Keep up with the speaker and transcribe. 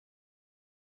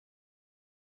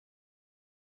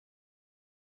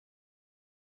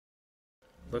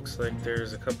Looks like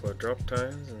there's a couple of drop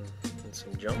tines and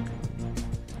some junk.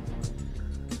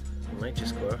 I might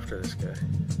just go after this guy.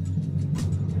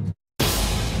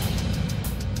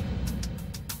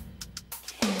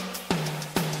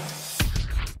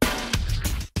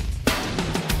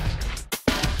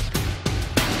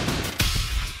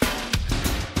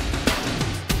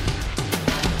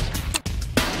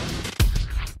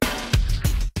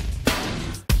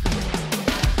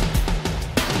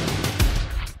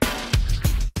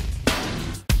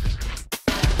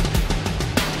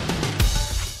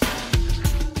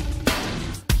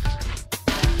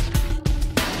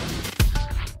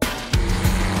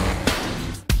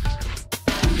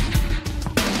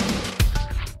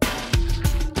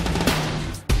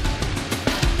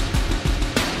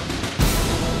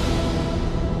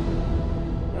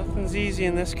 Nothing's easy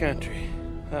in this country.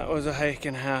 That was a hike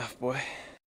and a half, boy.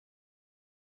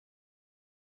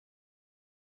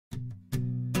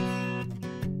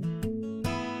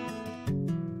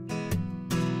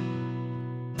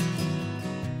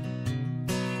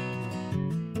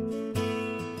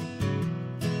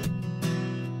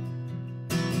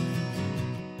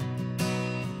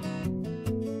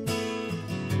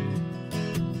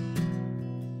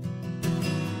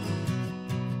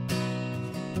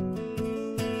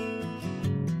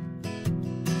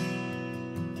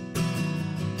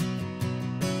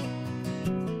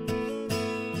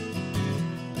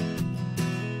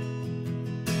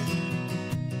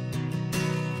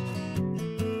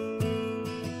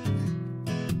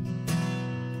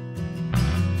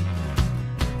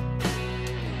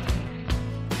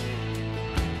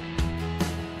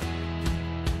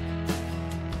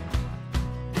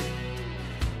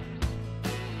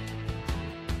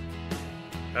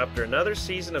 After another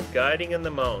season of guiding in the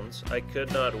mountains, I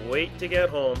could not wait to get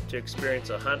home to experience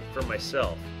a hunt for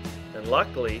myself. And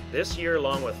luckily, this year,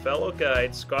 along with fellow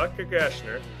guides Scott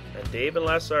Gergeshner and Dave and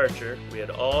Les Archer, we had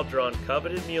all drawn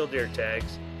coveted mule deer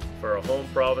tags for our home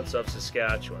province of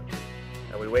Saskatchewan.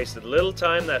 And we wasted little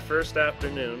time that first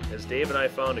afternoon as Dave and I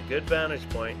found a good vantage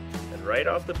point, and right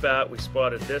off the bat we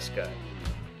spotted this guy.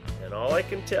 And all I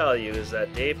can tell you is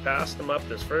that Dave passed him up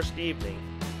this first evening,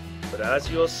 but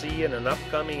as you'll see in an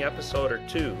upcoming episode or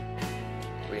two,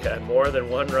 we had more than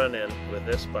one run-in with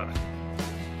this buck.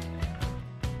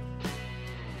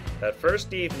 That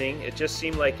first evening, it just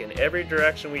seemed like in every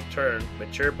direction we turned,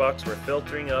 mature bucks were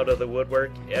filtering out of the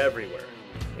woodwork everywhere,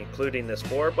 including this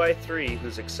 4x3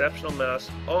 whose exceptional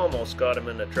mass almost got him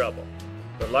into trouble.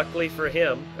 But luckily for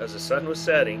him, as the sun was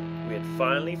setting, we had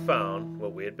finally found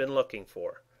what we had been looking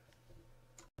for.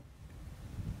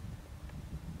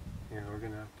 Yeah, we're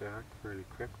gonna have to act pretty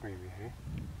quick maybe, hey?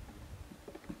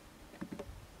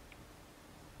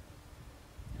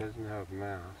 Doesn't have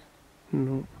mass.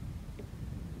 No.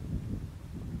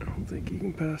 I don't think you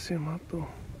can pass him up though. I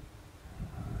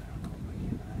don't know if we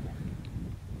can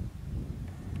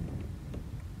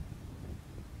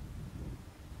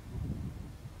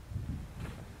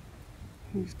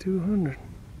either. He's 200.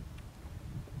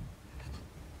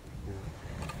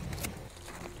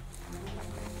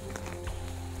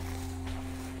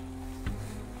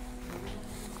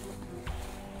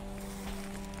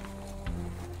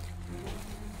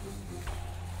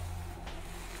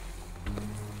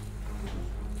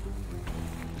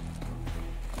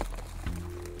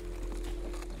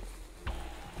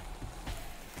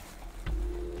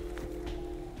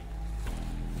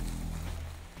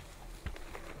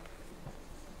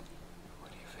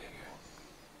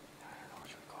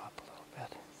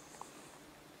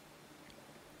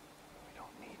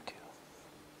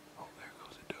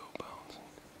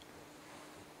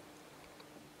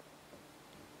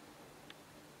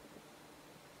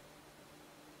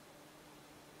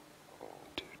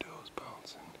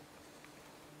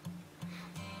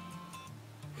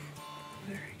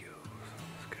 There he goes.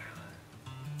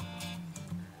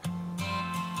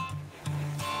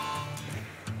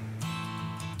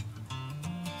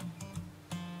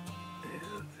 Yeah,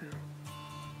 that's him.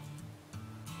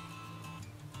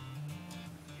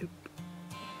 Yep.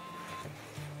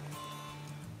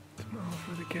 Smile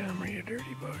for the camera, you dirty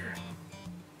bugger.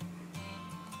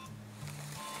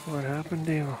 What happened,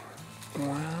 Dave?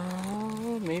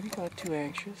 Well, maybe got too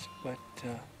anxious, but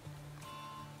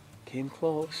came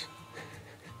close.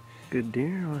 Good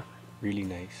deer, huh? Really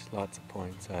nice, lots of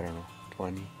points, I don't know,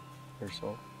 20 or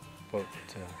so. But,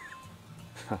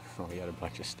 oh, we had a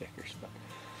bunch of stickers, but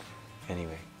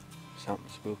anyway, something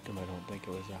spooked him. I don't think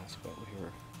it was us, but we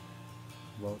were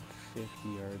about 50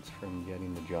 yards from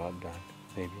getting the job done,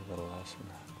 maybe a little less than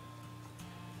that.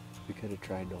 We could have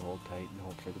tried to hold tight and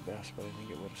hope for the best, but I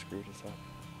think it would have screwed us up.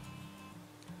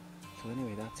 So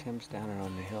anyway, that's him standing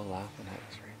on the hill laughing at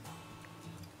us right now.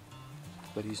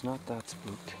 But he's not that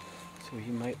spooked, so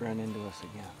he might run into us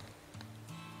again.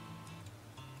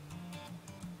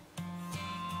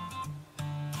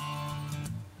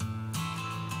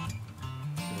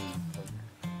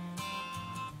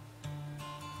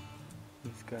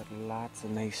 He's got lots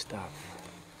of nice stuff.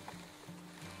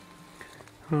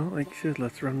 Well, like I said,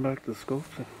 let's run back to the scopes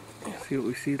and see what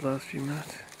we see the last few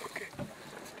minutes. Okay.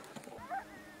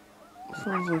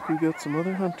 Sounds like we got some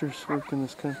other hunters working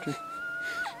this country.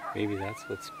 Maybe that's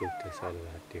what spooked us out of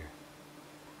that deer.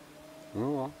 Oh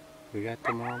well, we got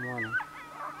tomorrow morning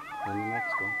on the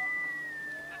next one.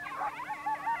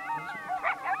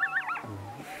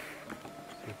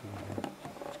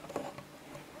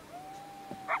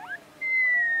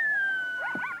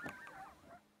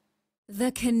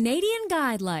 The Canadian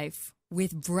Guide Life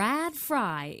with Brad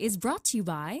Fry is brought to you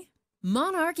by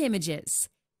Monarch Images,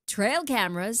 trail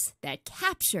cameras that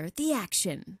capture the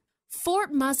action.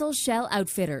 Fort Muzzle Shell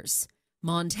Outfitters,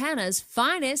 Montana's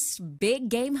finest big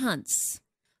game hunts.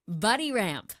 Buddy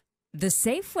Ramp, the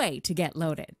safe way to get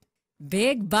loaded.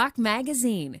 Big Buck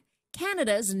Magazine,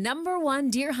 Canada's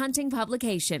 #1 deer hunting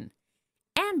publication.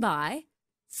 And by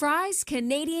Fry's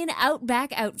Canadian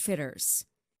Outback Outfitters.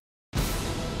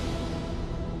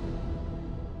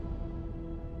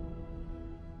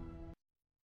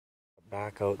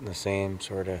 Back out in the same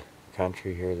sort of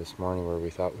country here this morning where we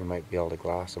thought we might be able to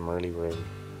glass him early where we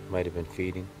might have been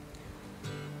feeding.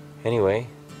 Anyway,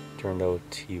 turned out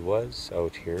he was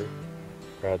out here.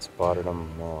 Brad spotted him,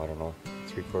 I don't know,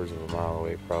 3/4 of a mile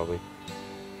away probably.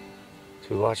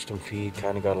 So we watched him feed,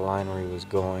 kind of got a line where he was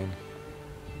going.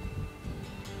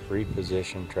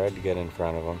 Repositioned, tried to get in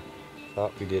front of him.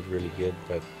 Thought we did really good,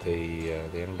 but they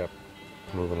ended up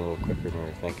moving a little quicker than we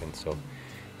were thinking. So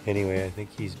anyway, I think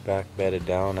he's back bedded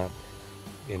down up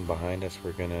in behind us.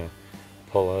 We're gonna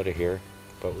pull out of here,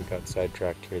 but we got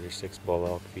sidetracked here. There's 6 bull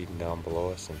elk feeding down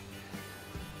below us and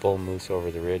bull moose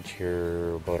over the ridge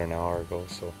here about an hour ago,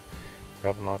 so we're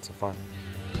having lots of fun.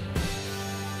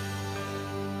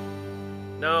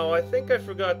 Now, I think I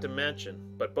forgot to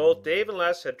mention, but both Dave and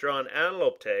Les had drawn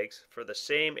antelope tags for the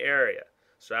same area.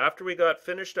 So after we got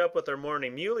finished up with our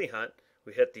morning muley hunt,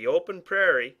 we hit the open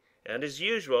prairie, and as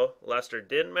usual, Lester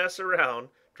didn't mess around,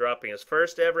 dropping his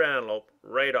first ever antelope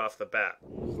right off the bat.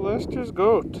 It's Lester's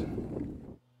goat.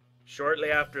 Shortly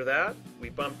after that, we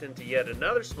bumped into yet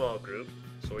another small group,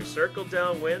 so we circled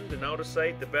downwind and out of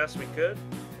sight the best we could,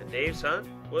 and Dave's hunt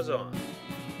was on.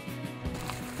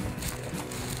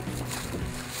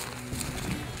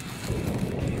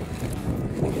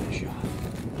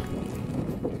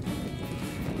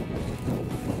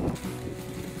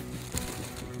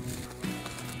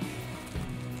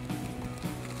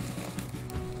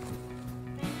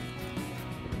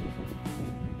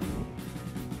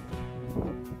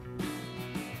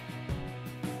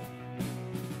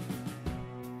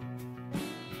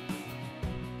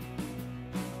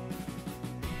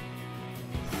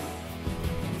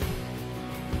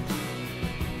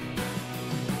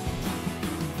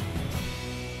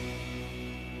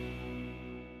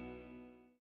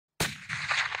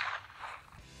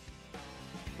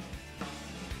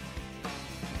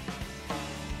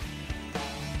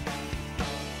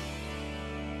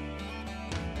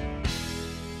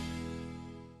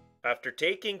 After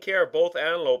taking care of both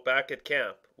antelope back at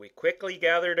camp, we quickly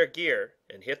gathered our gear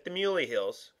and hit the Muley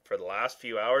Hills for the last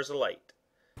few hours of light.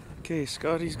 Okay,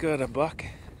 Scotty's got a buck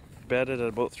bedded at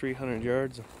about 300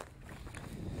 yards.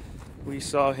 We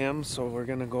saw him, so we're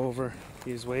gonna go over.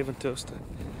 He's waving to us to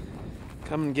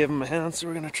come and give him a hand, so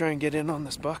we're gonna try and get in on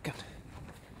this buck and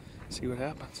see what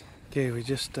happens. Okay, we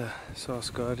just saw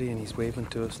Scotty and he's waving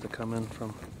to us to come in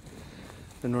from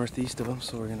the northeast of him,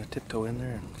 so we're gonna tiptoe in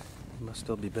there, and he must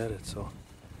still be bedded, so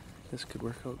this could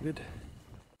work out good.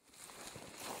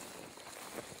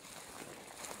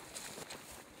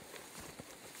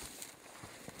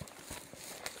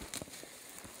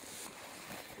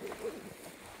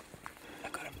 I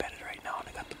got him bedded right now and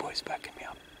I got the boys backing me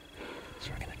up. So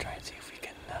we're gonna try and see if we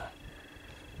can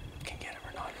get him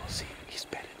or not. We'll see. He's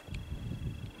bedded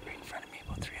right in front of me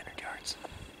about 300 yards.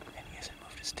 And he hasn't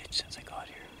moved a stitch since I got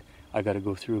here. I gotta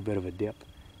go through a bit of a dip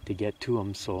to get to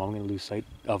him, so I'm gonna lose sight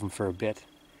of him for a bit.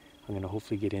 I'm gonna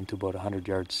hopefully get into about 100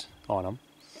 yards on him.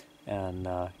 And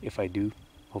if I do,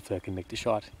 hopefully I can make the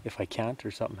shot. If I can't or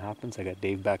something happens, I got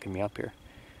Dave backing me up here.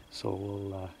 So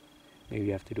we'll maybe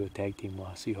have to do a tag team.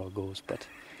 We'll see how it goes, but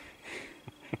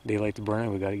daylight's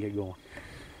burning, we gotta get going.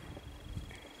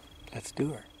 Let's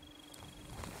do her.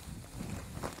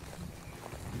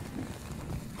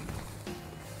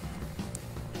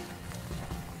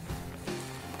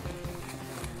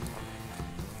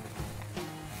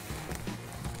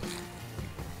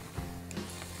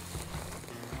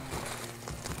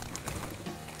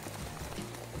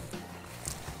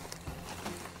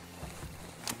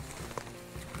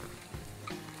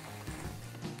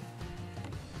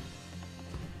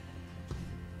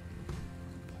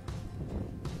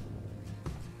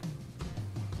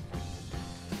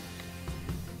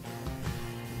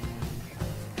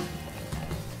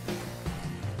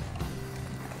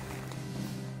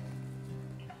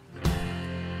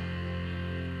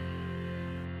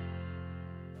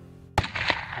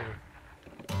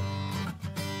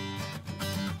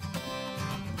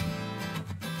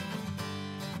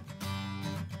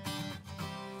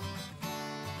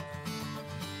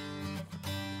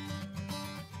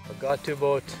 got to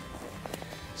about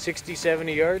 60,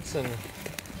 70 yards and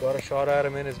got a shot at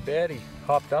him in his bed. He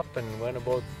hopped up and went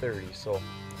about 30, so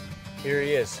here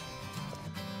he is.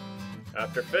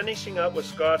 After finishing up with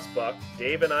Scott's buck,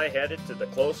 Dave and I headed to the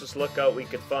closest lookout we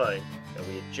could find, and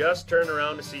we had just turned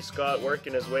around to see Scott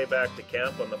working his way back to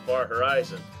camp on the far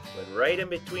horizon, when right in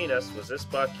between us was this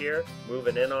buck here,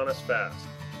 moving in on us fast.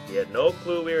 He had no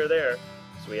clue we were there,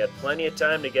 so we had plenty of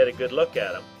time to get a good look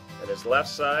at him, and his left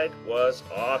side was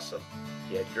awesome.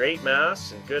 He had great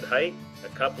mass and good height,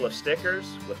 a couple of stickers,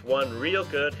 with one real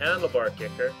good handlebar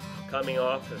kicker coming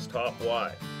off his top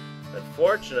wide.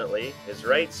 Unfortunately, his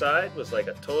right side was like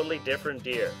a totally different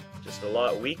deer, just a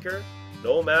lot weaker,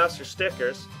 no mass or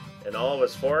stickers, and all of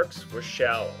his forks were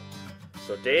shallow.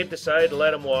 So Dave decided to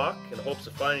let him walk in hopes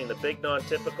of finding the big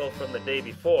non-typical from the day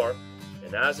before,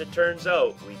 and as it turns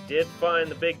out, we did find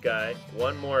the big guy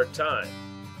one more time.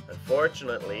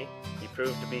 Unfortunately, he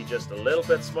proved to be just a little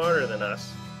bit smarter than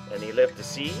us, and he lived to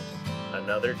see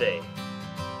another day.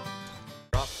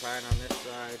 Rock pine on this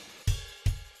side.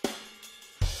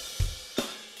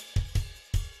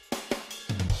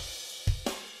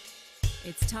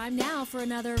 It's time now for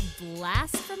another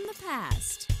blast from the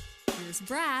past. Here's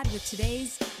Brad with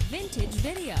today's vintage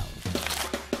video.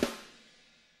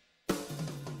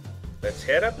 Let's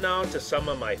head up now to some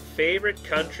of my favorite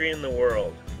country in the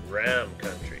world, ram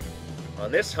country.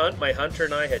 On this hunt, my hunter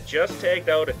and I had just tagged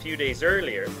out a few days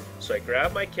earlier, so I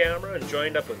grabbed my camera and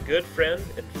joined up with good friend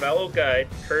and fellow guide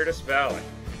Curtis Valek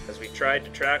as we tried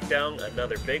to track down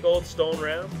another big old stone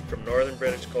ram from northern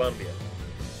British Columbia.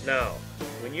 Now,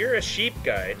 when you're a sheep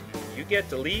guide, you get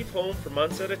to leave home for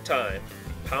months at a time,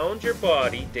 pound your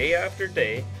body day after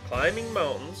day, climbing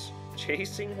mountains,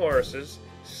 chasing horses,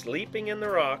 sleeping in the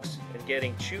rocks, and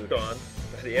getting chewed on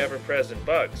by the ever-present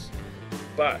bugs.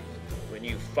 But when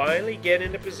you finally get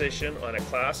into position on a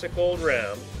classic old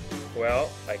ram, well,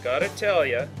 I gotta tell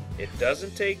ya, it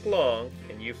doesn't take long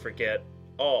and you forget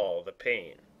all the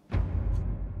pain.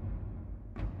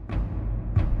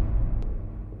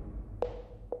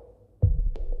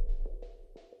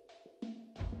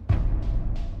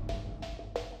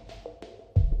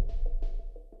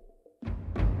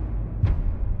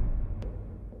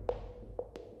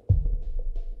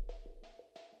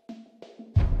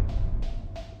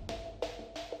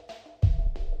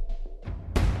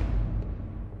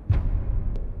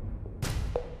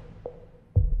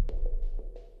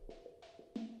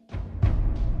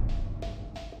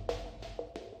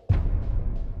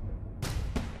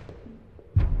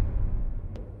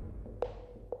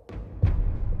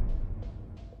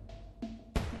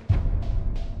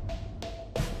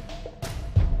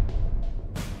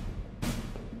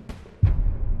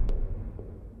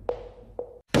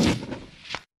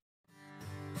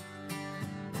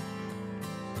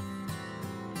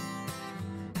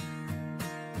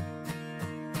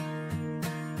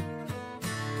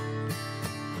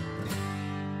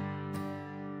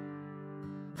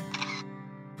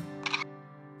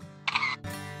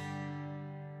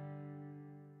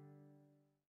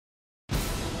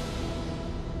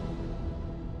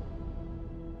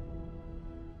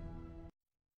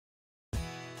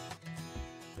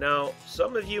 Now,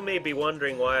 some of you may be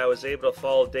wondering why I was able to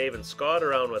follow Dave and Scott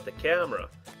around with the camera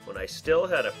when I still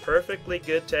had a perfectly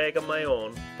good tag of my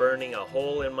own burning a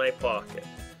hole in my pocket.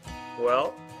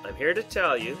 Well, I'm here to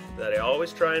tell you that I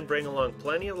always try and bring along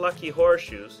plenty of lucky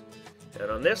horseshoes, and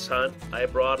on this hunt I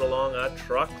brought along a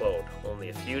truckload only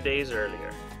a few days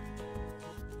earlier.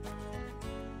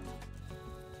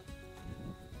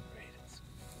 Right, it's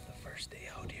the first day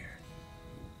out here.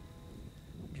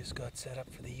 Just got set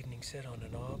up for the evening sit on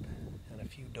a knob, and a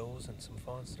few does and some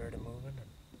fawns started moving,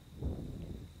 and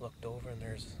looked over and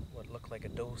there's what looked like a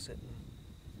doe sitting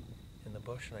in the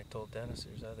bush, and I told Dennis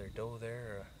there's either a doe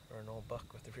there or an old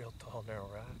buck with a real tall narrow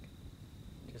rack.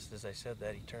 Just as I said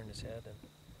that, he turned his head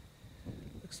and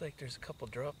looks like there's a couple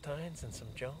drop tines and some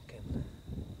junk, and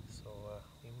so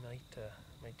we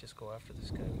might just go after this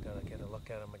guy. We gotta get a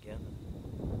look at him again,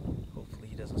 and hopefully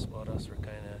he doesn't spot us. We're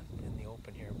kinda in the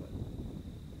open here, but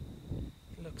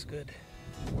he looks good.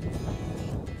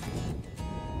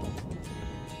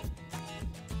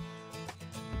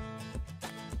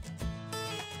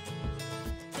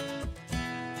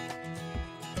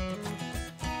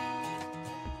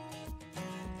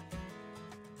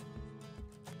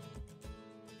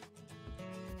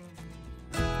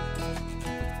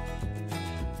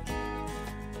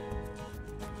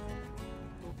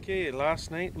 Okay,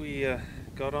 last night we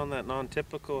got on that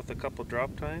non-typical with a couple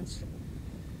drop tines,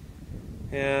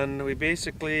 and we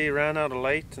basically ran out of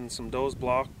light and some does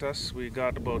blocked us. We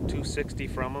got about 260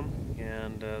 from him,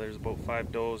 and there's about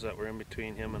 5 does that were in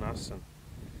between him and us, and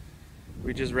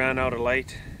we just ran out of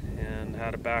light and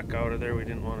had to back out of there. We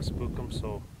didn't want to spook them,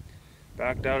 so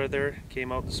backed out of there.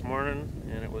 Came out this morning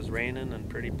and it was raining and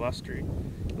pretty blustery.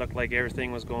 Looked like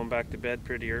everything was going back to bed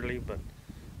pretty early, but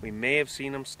we may have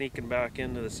seen him sneaking back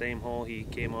into the same hole he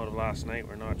came out of last night.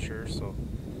 We're not sure, so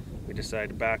we decided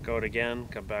to back out again,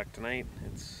 come back tonight.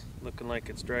 It's looking like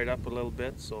it's dried up a little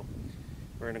bit, so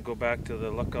we're going to go back to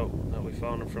the lookout that we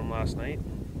found him from last night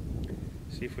and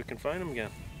see if we can find him again.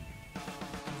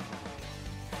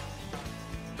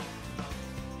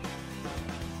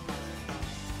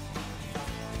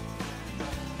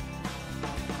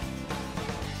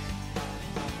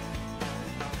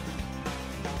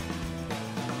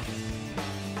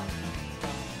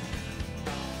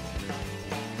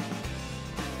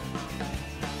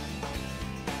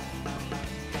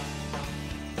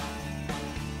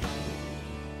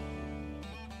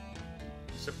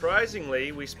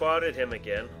 Surprisingly, we spotted him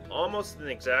again, almost in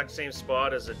the exact same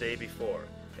spot as the day before.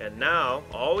 And now,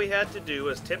 all we had to do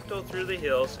was tiptoe through the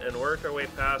hills and work our way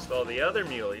past all the other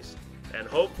muleys and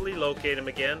hopefully locate him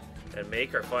again and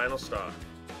make our final stop.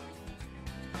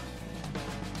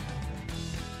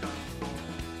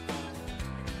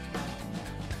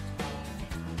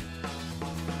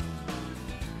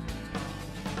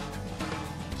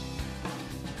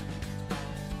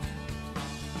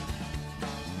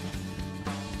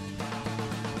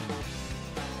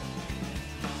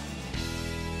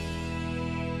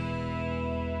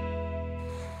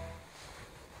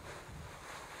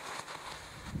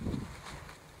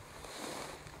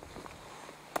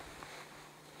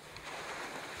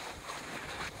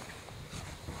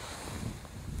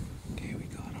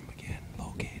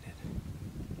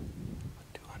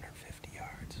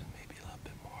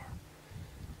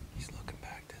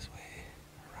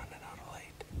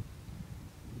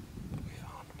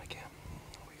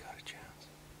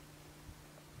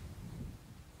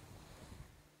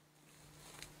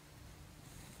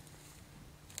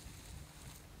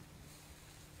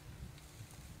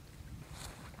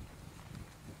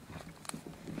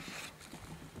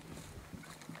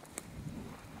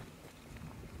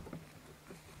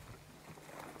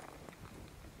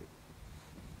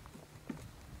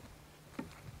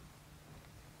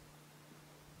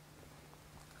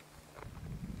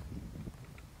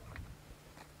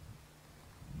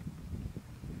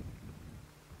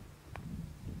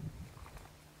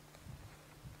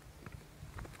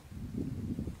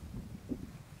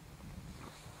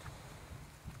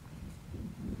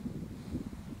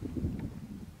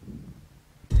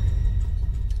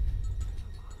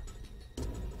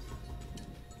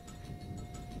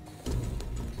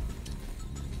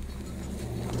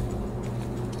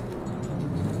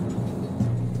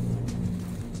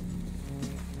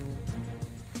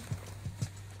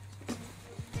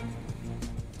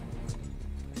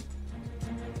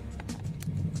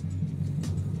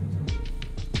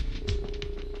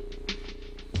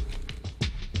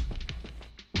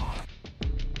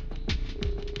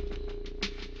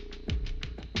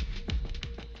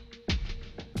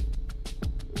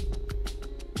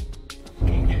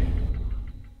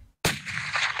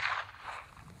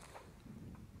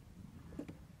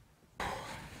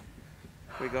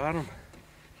 We got him.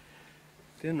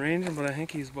 Didn't range him, but I think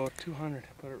he's about 200.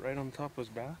 Put it right on top of his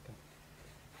back and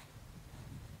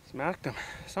smacked him.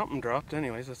 Something dropped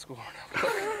anyways. Let's go on.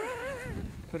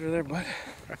 Put her there, bud.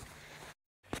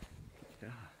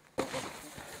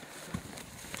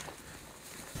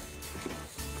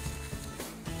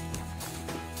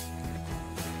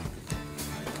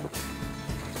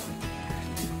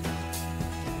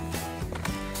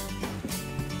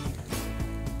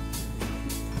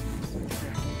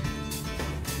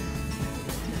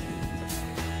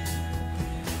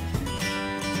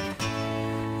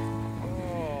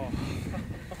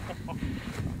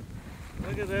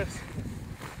 Look at this.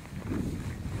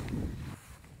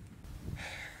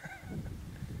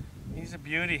 He's a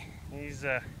beauty. He's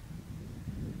I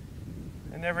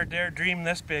never dared dream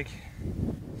this big.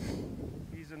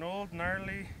 He's an old,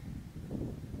 gnarly,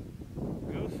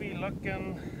 goofy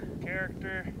looking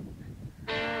character.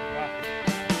 Wow.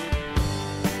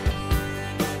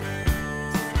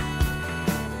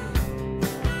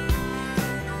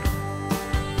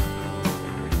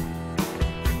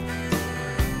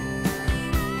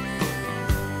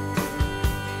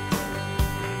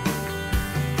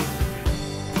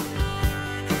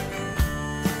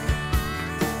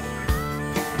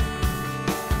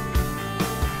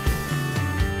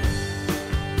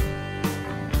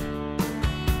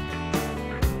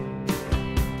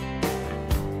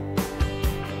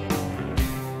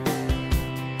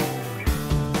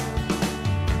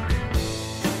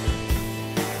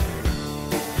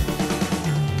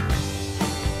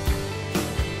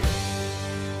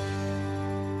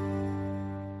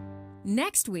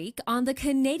 next week on the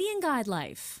Canadian Guide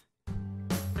Life.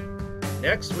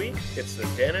 Next week, it's the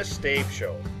Dennis Stave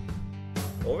Show.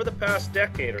 Over the past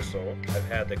decade or so, I've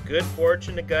had the good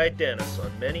fortune to guide Dennis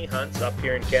on many hunts up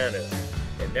here in Canada.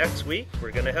 And next week,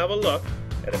 we're going to have a look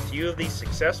at a few of these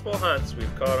successful hunts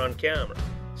we've caught on camera.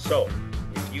 So,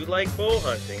 if you like bow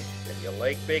hunting and you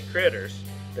like big critters,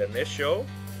 then this show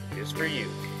is for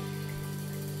you.